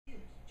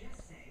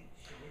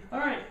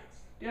Alright,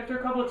 after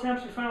a couple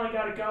attempts, we finally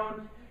got it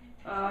going.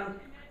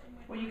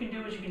 What you can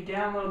do is you can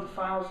download the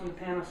files from the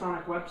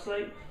Panasonic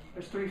website.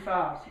 There's 3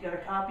 files. You got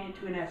to copy it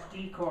to an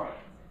SD card.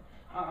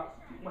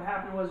 What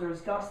happened was there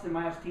was dust in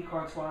my SD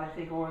card slot. I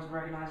think it wasn't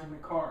recognizing the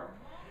card.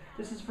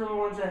 This is for the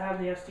ones that have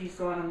the SD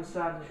slot on the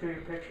side to show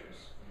your pictures.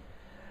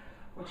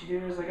 What you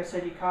do is, like I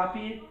said, you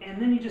copy it,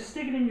 and then you just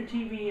stick it in your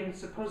TV, and it's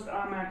supposed to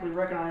automatically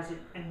recognize it.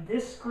 And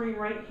this screen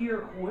right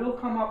here will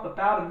come up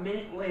about a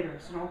minute later,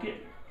 so don't get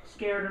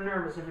scared or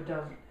nervous if it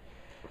doesn't.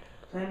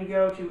 So then you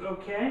go to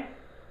OK,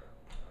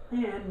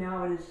 and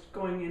now it is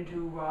going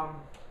into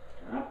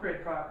an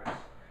upgrade progress.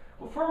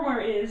 What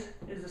firmware is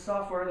the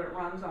software that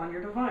runs on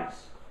your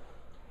device.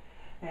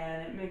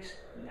 And it makes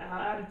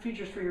added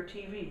features for your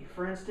TV.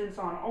 For instance,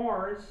 on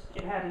ours,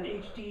 it had an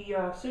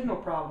HD signal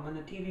problem and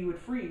the TV would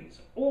freeze.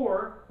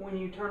 Or, when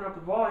you turn up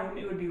the volume,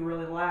 it would be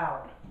really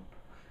loud.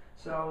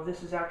 So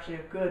this is actually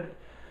a good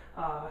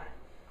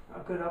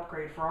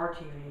upgrade for our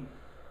TV.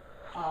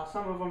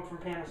 Some of them from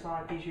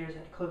Panasonic these years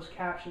had closed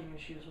captioning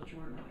issues, which you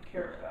wouldn't really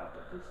care about,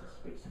 but this is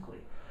basically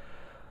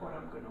what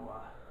I'm going to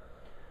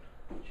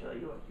show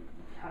you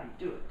how you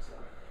do it. So.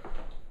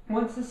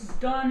 Once this is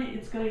done,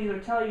 it's going to either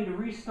tell you to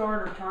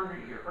restart or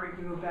or you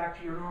can go back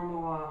to your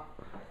normal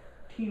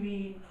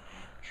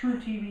true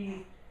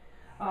TV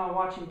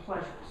watching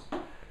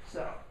pleasures.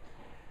 So,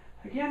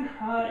 again,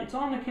 it's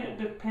on the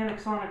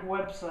Panasonic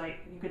website.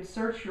 You could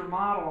search your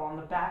model on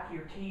the back of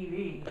your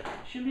TV. It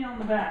should be on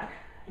the back.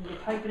 And you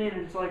type it in,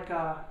 and it's like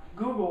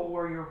Google,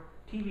 where your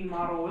TV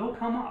model will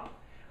come up.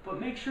 But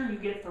make sure you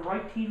get the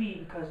right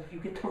TV, because if you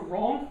get the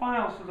wrong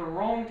files for the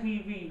wrong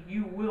TV,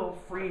 you will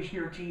freeze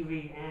your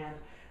TV, and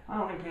I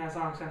don't think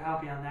Panasonic's going to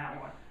help you on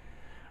that one.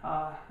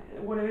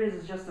 What it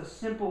is just a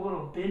simple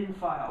little bin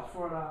file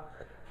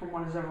from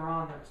what is ever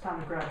on there. It's time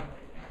to grab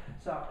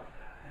it. So,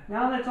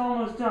 now that's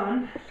almost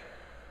done,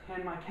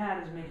 and my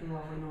cat is making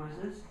lovely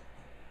noises,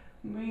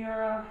 we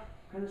are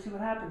going to see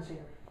what happens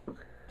here.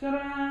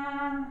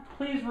 Ta-da!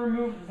 Please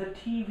remove the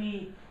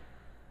TV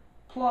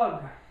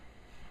plug.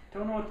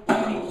 Don't know what the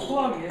TV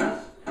plug is,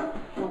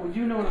 but we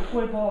do know what a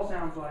toy ball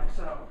sounds like,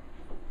 so.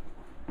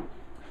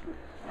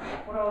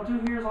 What I'll do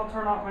here is I'll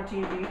turn off my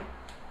TV.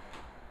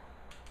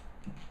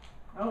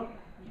 Oh,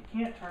 you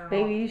can't turn it off.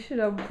 Maybe you should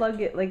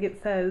unplug it like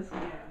it says.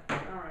 Yeah,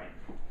 alright.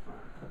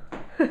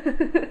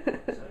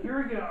 So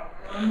here we go.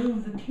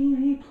 Remove the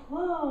TV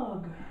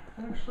plug.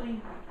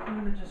 Actually,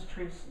 I'm going to just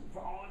trace and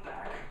follow it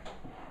back.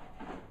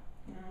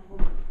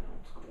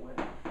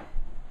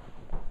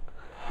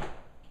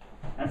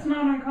 That's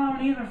not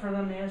uncommon either for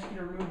them to ask you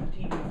to remove the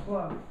TV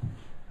plug.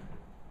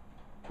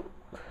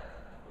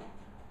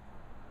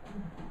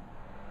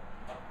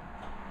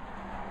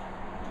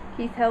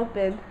 He's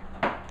helping.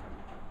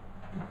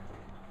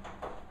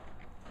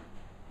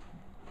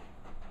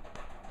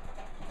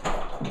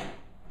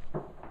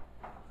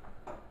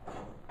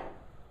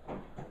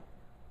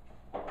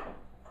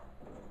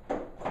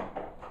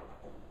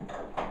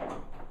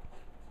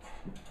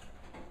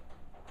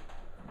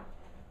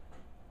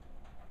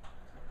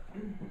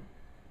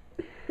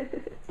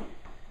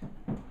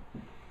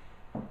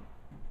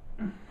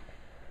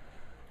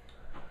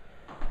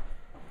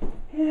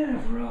 And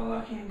if we're all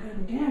lucky and good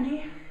and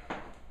dandy,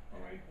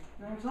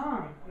 that's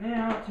on.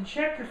 Now, to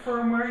check your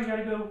firmware, you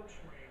gotta go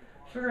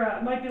figure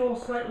out, it might be a little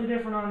slightly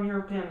different on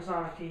your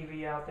Panasonic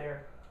TV out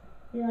there.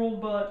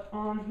 But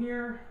on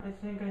here, I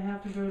think I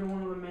have to go to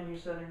one of the menu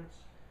settings.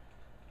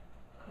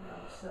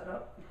 Set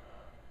up.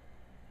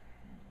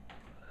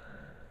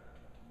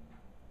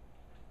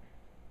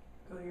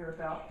 Go to your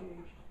About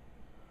page.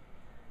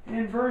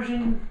 And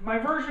my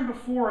version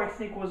before I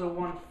think was a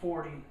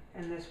 140,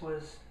 and this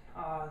was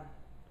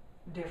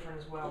different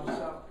as well.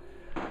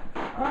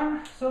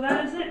 So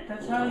that is it.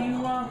 That's how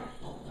you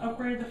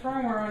upgrade the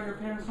firmware on your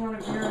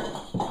Panasonic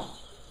Veira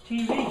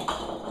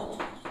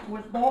TV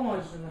with ball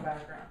noises in the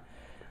background.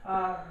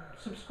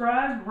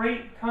 Subscribe,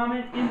 rate,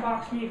 comment,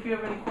 inbox me if you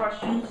have any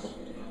questions.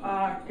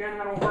 Again,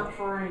 I don't work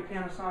for any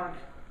Panasonic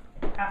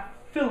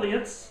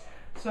affiliates,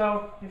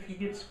 so if you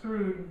get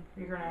screwed,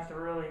 you're going to have to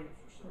really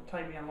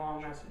type me a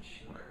long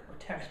message or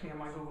text me on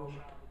my Google.